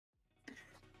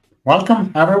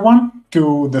Welcome, everyone,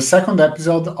 to the second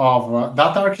episode of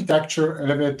Data Architecture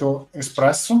Elevator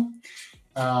Espresso.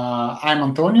 I'm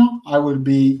Antonio. I will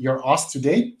be your host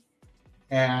today.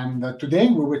 And today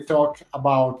we will talk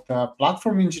about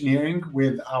platform engineering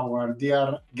with our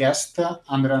dear guest,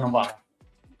 Andrea Novara.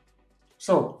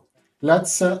 So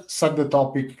let's set the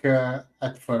topic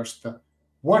at first.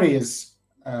 What is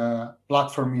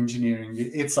platform engineering?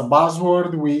 It's a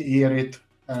buzzword. We hear it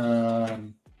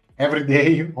every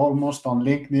day, almost on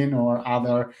LinkedIn or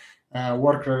other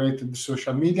work-related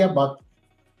social media. But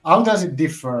how does it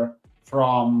differ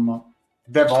from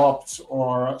DevOps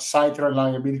or site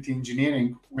reliability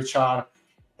engineering, which are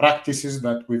practices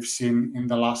that we've seen in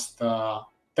the last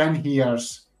 10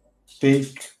 years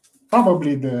take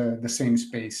probably the same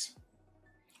space?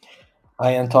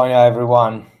 Hi, Antonio,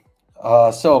 everyone.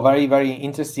 Very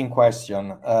interesting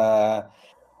question.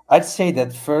 I'd say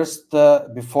that first,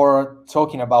 before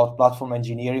talking about platform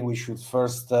engineering, we should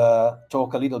first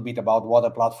talk a little bit about what a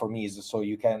platform is, so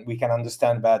we can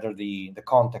understand better the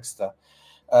context.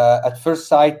 At first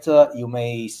sight, you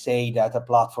may say that a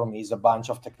platform is a bunch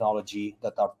of technology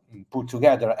that are put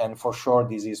together, and for sure,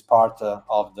 this is part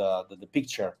of the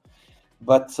picture.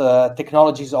 But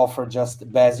technologies offer just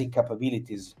basic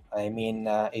capabilities. I mean,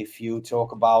 if you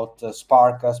talk about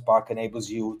Spark enables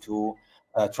you to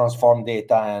transform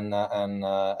data and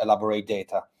elaborate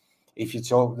data. If you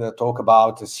talk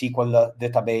about a SQL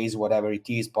database, whatever it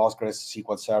is, Postgres,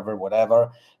 SQL Server, whatever,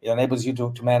 it enables you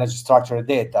to manage structured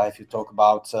data. If you talk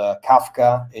about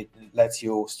Kafka, it lets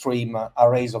you stream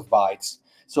arrays of bytes.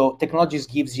 So technologies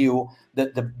gives you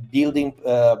the building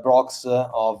blocks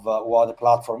of what a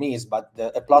platform is, but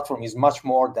a platform is much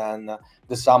more than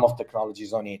the sum of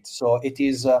technologies on it. So it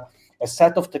is a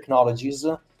set of technologies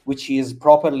which is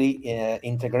properly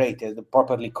integrated,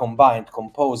 properly combined,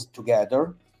 composed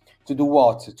together to do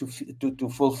what? To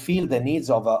fulfill the needs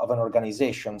of an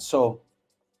organization. So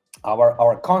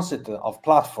our concept of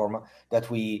platform that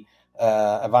we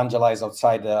evangelize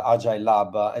outside the Agile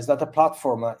Lab is that a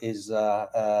platform is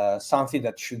something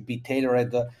that should be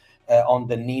tailored on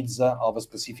the needs of a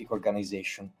specific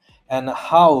organization. And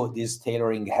how this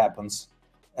tailoring happens.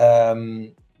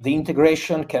 The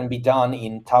integration can be done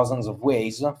in thousands of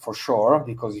ways, for sure,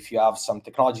 because if you have some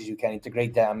technologies, you can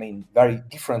integrate them in very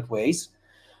different ways.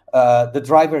 The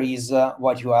driver is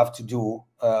what you have to do,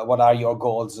 what are your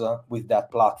goals with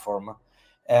that platform.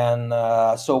 And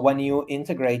so when you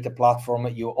integrate a platform,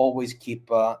 you always keep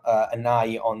an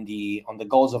eye on the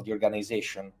goals of the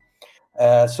organization.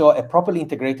 So a properly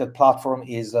integrated platform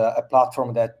is a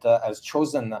platform that has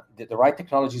chosen the right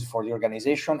technologies for the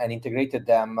organization and integrated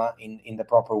them in the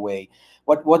proper way.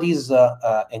 What is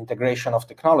integration of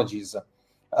technologies? There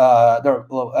are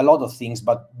a lot of things,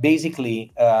 but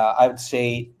basically, I would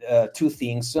say two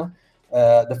things.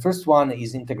 The first one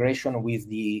is integration with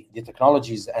the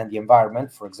technologies and the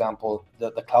environment. For example,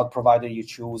 the cloud provider you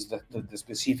choose, the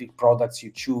specific products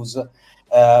you choose,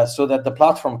 so that the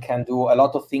platform can do a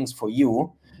lot of things for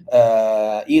you,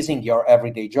 easing your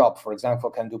everyday job. For example,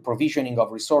 can do provisioning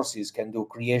of resources, can do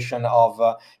creation of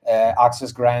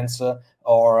access grants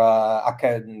or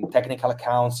technical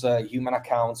accounts, human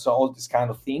accounts, so all these kind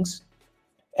of things.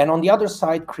 And on the other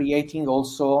side, creating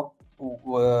also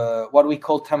what we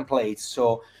call templates.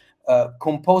 So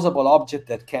composable object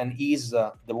that can ease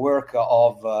the work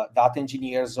of data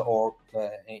engineers or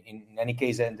in any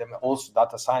case, and also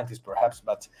data scientists perhaps,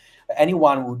 but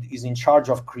anyone who is in charge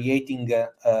of creating,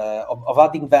 of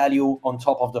adding value on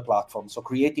top of the platform. So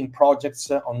creating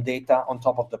projects on data on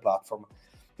top of the platform.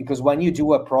 Because when you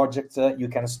do a project, you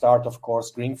can start, of course,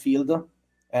 greenfield,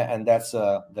 and that's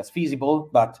feasible,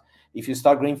 but if you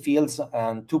start greenfields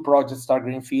and two projects start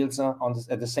greenfields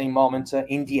at the same moment,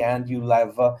 in the end, you'll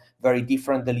have very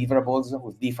different deliverables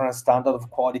with different standard of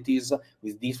qualities,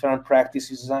 with different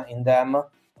practices in them.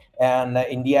 And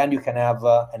in the end, you can have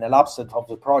an elapse of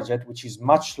the project, which is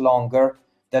much longer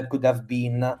than could have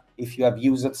been if you have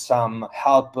used some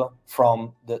help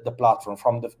from the platform,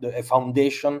 from the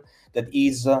foundation that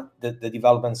is the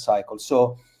development cycle.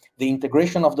 So the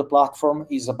integration of the platform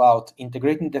is about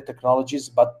integrating the technologies,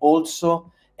 but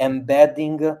also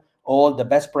embedding all the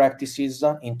best practices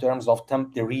in terms of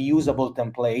the reusable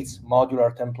templates,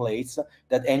 modular templates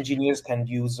that engineers can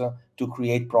use to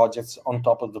create projects on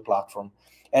top of the platform.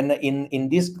 And in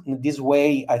this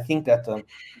way, I think that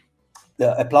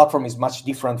a platform is much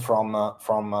different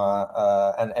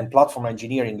and platform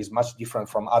engineering is much different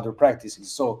from other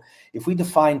practices. So if we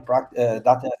define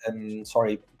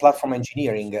platform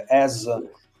engineering as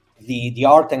the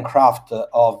art and craft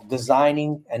of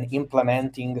designing and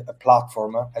implementing a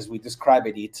platform as we described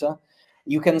it,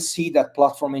 you can see that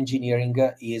platform engineering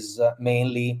is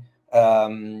mainly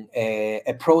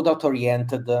a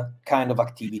product-oriented kind of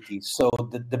activity. So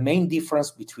the main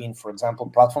difference between, for example,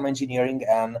 platform engineering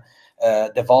and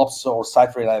DevOps or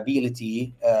site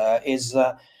reliability is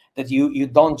that you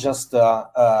don't just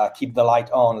keep the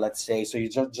light on, let's say. So you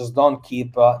just don't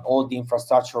keep all the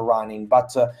infrastructure running,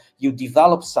 but you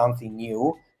develop something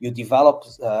new. You develop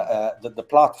the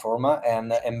platform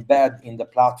and embed in the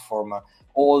platform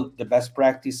all the best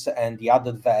practice and the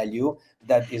added value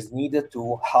that is needed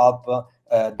to help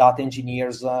data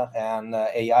engineers and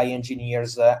AI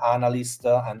engineers, analysts,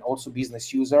 and also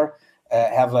business user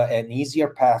have an easier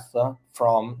path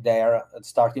from their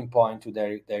starting point to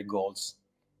their goals.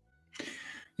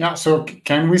 Yeah, so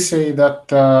can we say that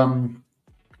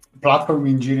platform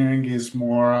engineering is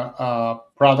more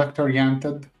product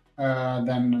oriented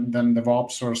than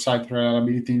DevOps or site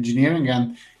reliability engineering,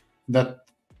 and that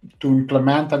to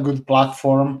implement a good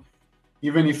platform,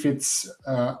 even if it's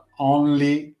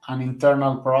only an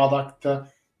internal product,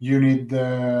 you need,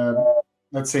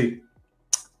 let's say,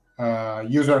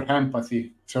 user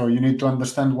empathy. So you need to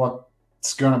understand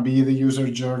what's going to be the user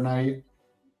journey,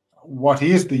 what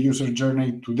is the user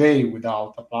journey today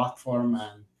without a platform,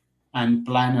 and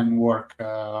plan and work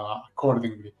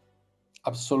accordingly.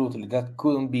 Absolutely, that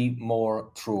couldn't be more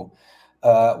true.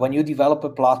 When you develop a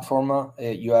platform,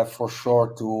 you have for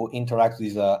sure to interact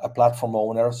with a platform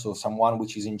owner, so someone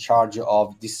which is in charge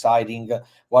of deciding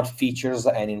what features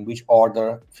and in which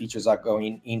order features are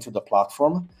going into the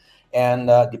platform. And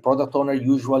the product owner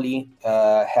usually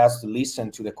has to listen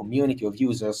to the community of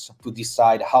users to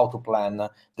decide how to plan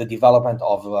the development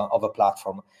of a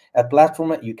platform. A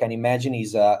platform, you can imagine,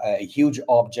 is a huge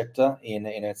object in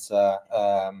its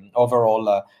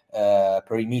overall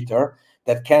perimeter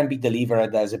that can be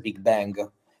delivered as a big bang.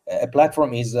 A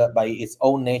platform is, by its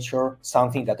own nature,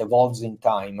 something that evolves in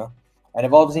time. And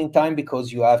evolves in time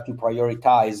because you have to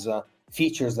prioritize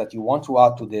features that you want to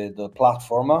add to the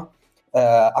platform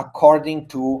according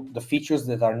to the features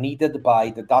that are needed by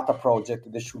the data project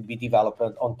that should be developed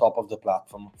on top of the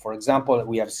platform. For example,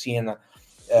 we have seen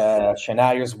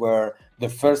scenarios where the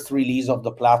first release of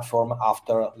the platform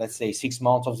after, let's say, 6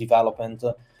 months of development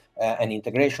and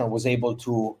integration was able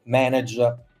to manage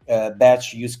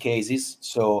batch use cases,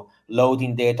 so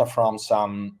loading data from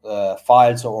some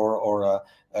files or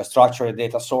structured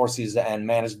data sources and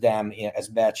manage them as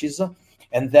batches.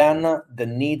 And then the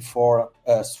need for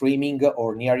streaming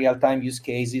or near real-time use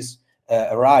cases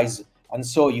arise. And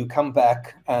so you come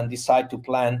back and decide to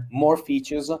plan more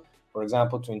features, for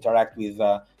example, to interact with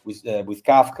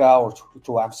Kafka, or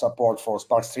to have support for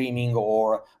Spark Streaming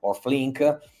or Flink.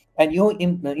 And you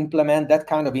implement that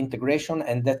kind of integration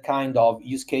and that kind of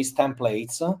use case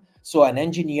templates. So an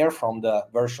engineer from the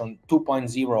version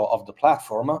 2.0 of the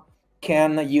platform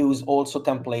can use also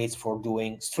templates for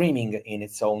doing streaming in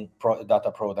its own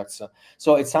data products.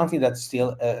 So it's something that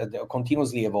still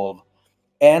continuously evolve.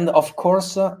 And of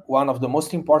course, one of the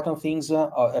most important things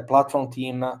a platform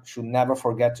team should never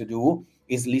forget to do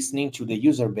is listening to the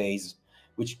user base,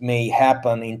 which may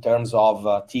happen in terms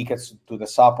of tickets to the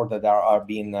support that are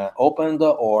being opened,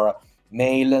 or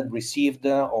mail received,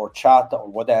 or chat, or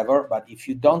whatever. But if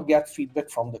you don't get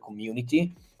feedback from the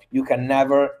community, you can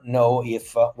never know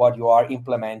if what you are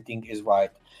implementing is right.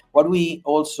 What we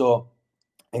also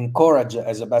encourage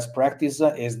as a best practice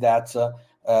is that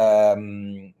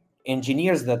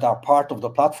engineers that are part of the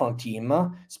platform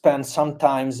team spend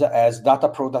sometimes as data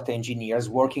product engineers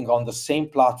working on the same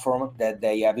platform that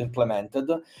they have implemented,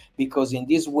 because in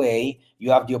this way you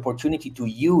have the opportunity to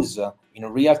use in a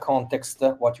real context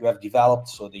what you have developed.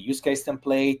 So the use case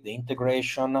template, the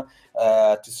integration,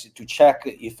 to check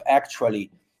if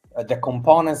actually the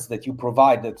components that you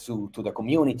provided to the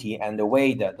community and the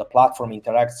way that the platform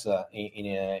interacts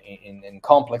in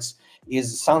complex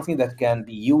is something that can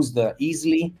be used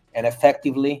easily and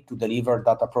effectively to deliver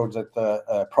data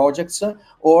projects,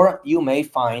 or you may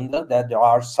find that there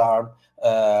are some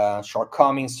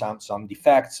shortcomings, some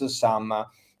defects, some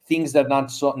things that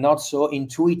are not so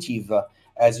intuitive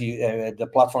as the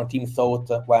platform team thought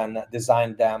when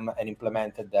designed them and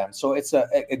implemented them. So it's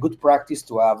a good practice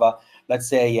to have, let's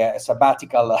say, a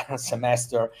sabbatical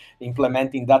semester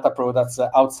implementing data products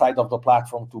outside of the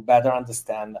platform to better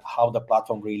understand how the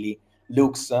platform really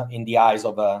looks in the eyes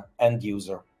of an end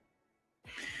user.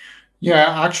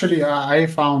 Yeah, actually, I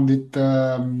found it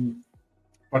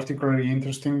particularly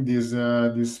interesting,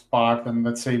 this part and,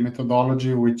 let's say,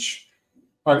 methodology, which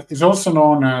is also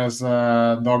known as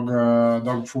dog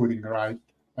fooding, right?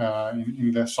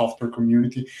 In the software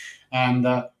community, and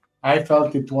I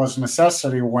felt it was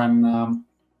necessary when,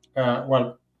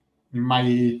 well, in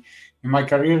in my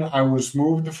career, I was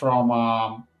moved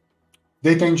from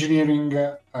data engineering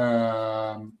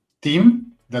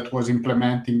team that was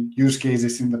implementing use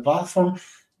cases in the platform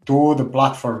to the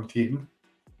platform team,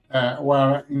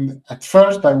 where at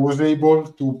first I was able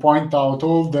to point out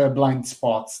all the blind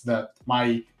spots that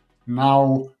my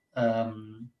now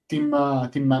team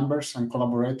members and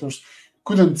collaborators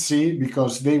couldn't see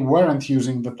because they weren't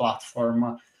using the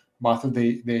platform, but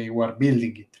they were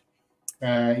building it.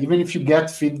 Even if you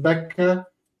get feedback,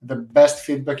 the best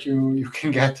feedback you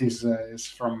can get is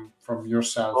from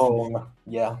yourself. Oh,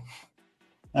 yeah.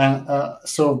 And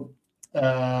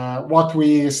what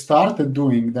we started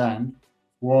doing then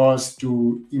was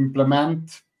to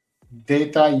implement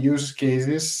data use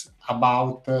cases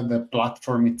about the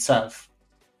platform itself.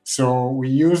 So we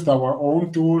used our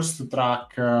own tools to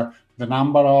track the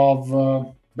number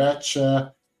of batch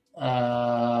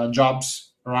jobs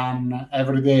run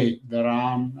every day, the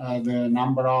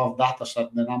number of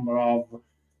datasets, the number of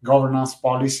governance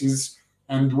policies,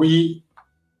 and we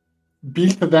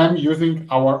built them using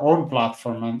our own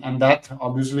platform, and that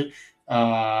obviously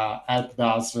helped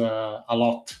us a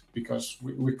lot because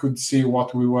we could see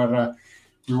what we were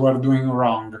doing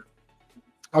wrong.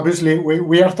 Obviously,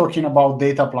 we are talking about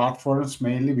data platforms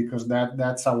mainly because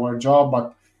that's our job,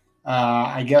 but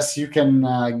I guess you can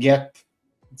get,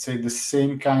 let's say, the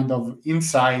same kind of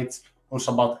insights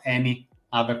also about any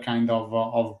other kind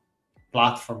of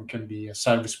platform. Can be a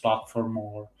service platform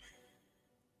or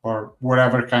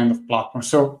whatever kind of platform.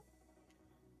 So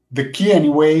the key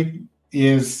anyway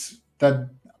is that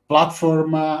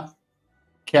platform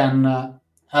can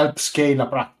help scale a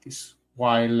practice,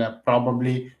 while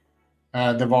probably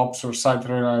DevOps or site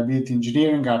reliability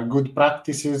engineering are good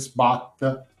practices, but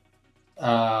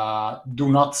do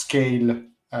not scale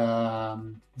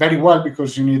very well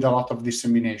because you need a lot of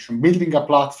dissemination. Building a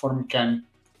platform can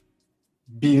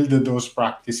build those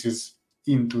practices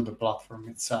into the platform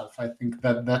itself. I think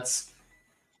that's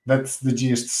the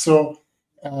gist. So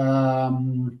we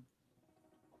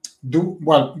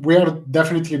are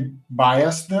definitely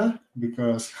biased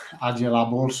because Agile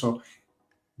Lab also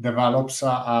develops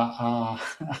a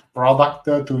product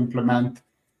to implement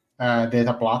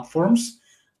data platforms.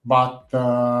 But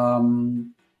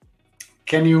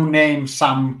can you name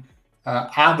some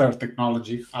other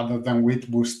technology other than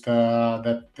Witboost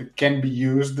that can be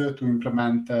used to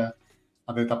implement a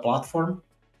data platform?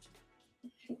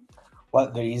 Well,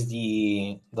 there is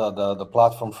the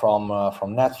platform from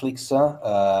Netflix,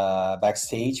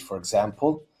 Backstage, for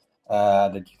example,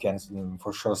 that you can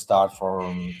for sure start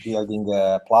from building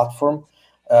a platform.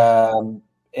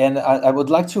 And I would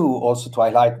like to also to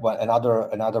highlight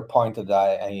another point that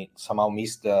I somehow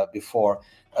missed before.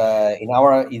 In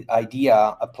our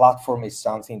idea, a platform is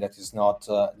something that is not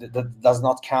that does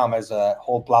not come as a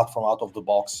whole platform out of the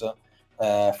box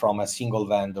from a single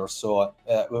vendor. So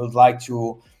we would like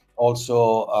to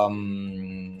also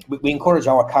we encourage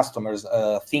our customers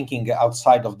thinking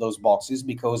outside of those boxes,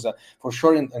 because for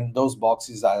sure in those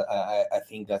boxes I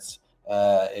think that's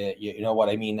you know what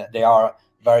I mean, they are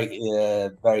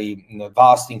very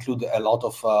vast, include a lot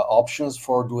of options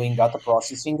for doing data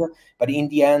processing, but in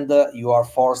the end you are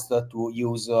forced to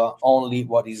use only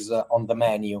what is on the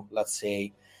menu, let's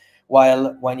say.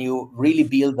 While when you really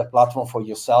build the platform for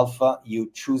yourself, you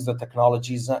choose the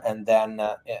technologies and then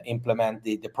implement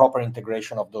the proper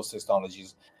integration of those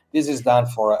technologies. This is done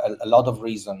for a lot of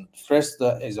reasons. First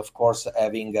is, of course,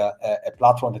 having a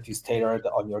platform that is tailored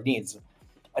on your needs.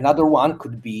 Another one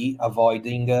could be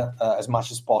avoiding as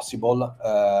much as possible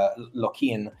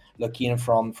lock-in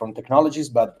from technologies,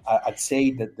 but I'd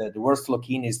say that the worst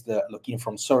lock-in is the lock-in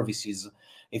from services.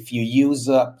 If you use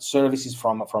services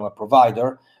from a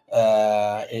provider,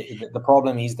 the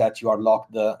problem is that you are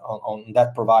locked on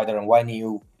that provider, and when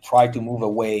you try to move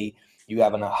away, you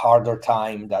have a harder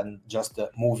time than just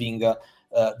moving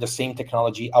the same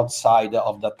technology outside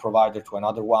of that provider to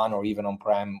another one, or even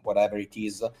on-prem, whatever it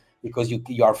is, because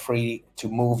you are free to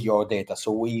move your data.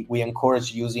 So we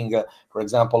encourage using, for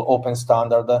example, open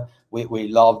standard. We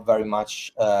love very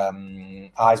much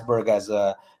Iceberg as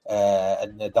a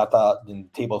data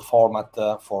table format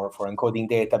for encoding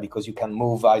data, because you can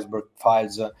move Iceberg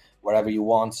files wherever you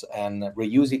want and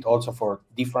reuse it also for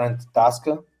different tasks.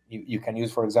 You can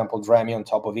use, for example, Dremio on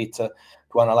top of it to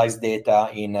analyze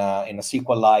data in a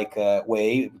SQL-like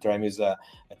way. Dremio is a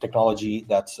technology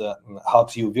that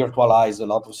helps you virtualize a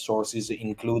lot of sources,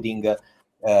 including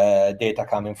data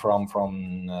coming from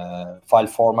file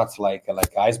formats like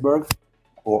Iceberg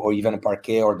or even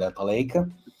Parquet or Data Lake.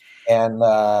 And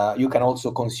you can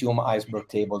also consume iceberg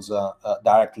tables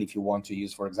directly if you want to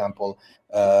use, for example,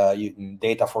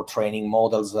 data for training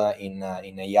models in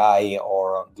AI,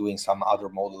 or doing some other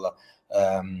model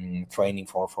training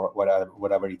for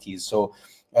whatever it is. So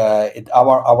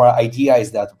our idea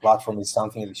is that the platform is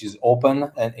something which is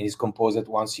open and is composed of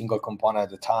one single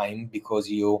component at a time, because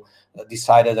you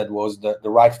decided that was the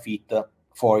right fit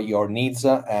for your needs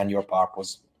and your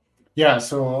purpose. Yeah,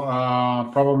 so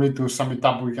probably to sum it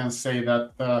up, we can say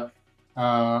that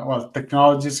well,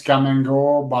 technologies come and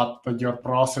go, but your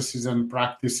processes and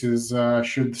practices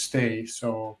should stay.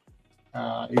 So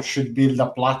you should build a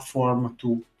platform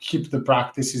to keep the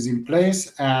practices in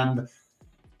place and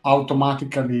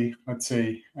automatically, let's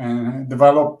say,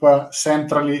 develop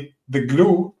centrally the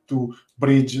glue to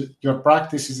bridge your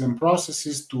practices and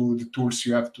processes to the tools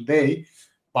you have today.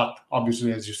 But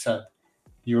obviously, as you said,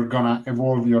 you're gonna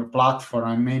evolve your platform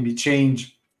and maybe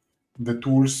change the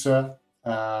tools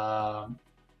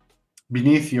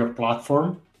beneath your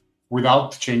platform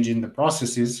without changing the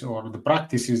processes or the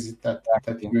practices that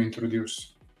you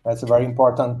introduce. That's a very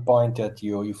important point that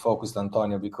you focused,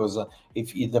 Antonio, because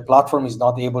if the platform is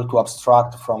not able to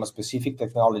abstract from a specific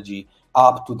technology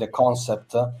up to the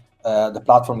concept, the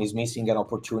platform is missing an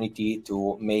opportunity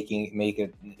to make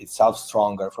it itself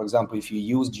stronger. For example, if you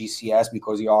use GCS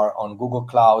because you are on Google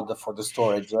Cloud for the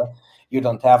storage, you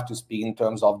don't have to speak in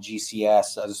terms of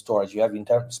GCS as a storage. You have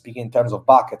speak in terms of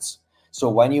buckets. So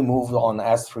when you move on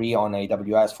S3 on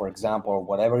AWS, for example, or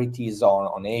whatever it is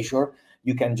on Azure,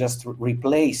 you can just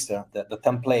replace the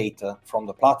template from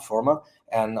the platform,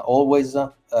 and always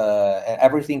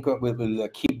everything will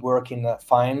keep working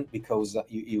fine, because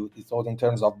you thought in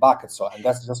terms of buckets. So, and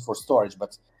that's just for storage,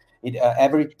 but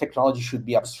every technology should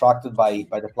be abstracted by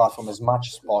the platform as much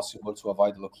as possible to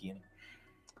avoid lock-in.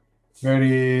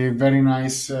 Very, very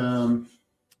nice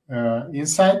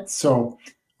insight. So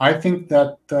I think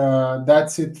that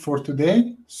that's it for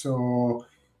today. So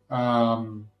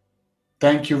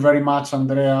thank you very much,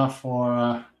 Andrea,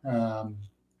 for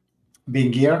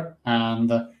being here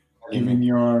and giving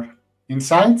your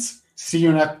insights. See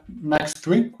you next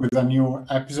week with a new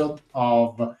episode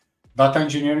of Data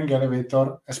Engineering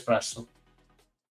Elevator Espresso.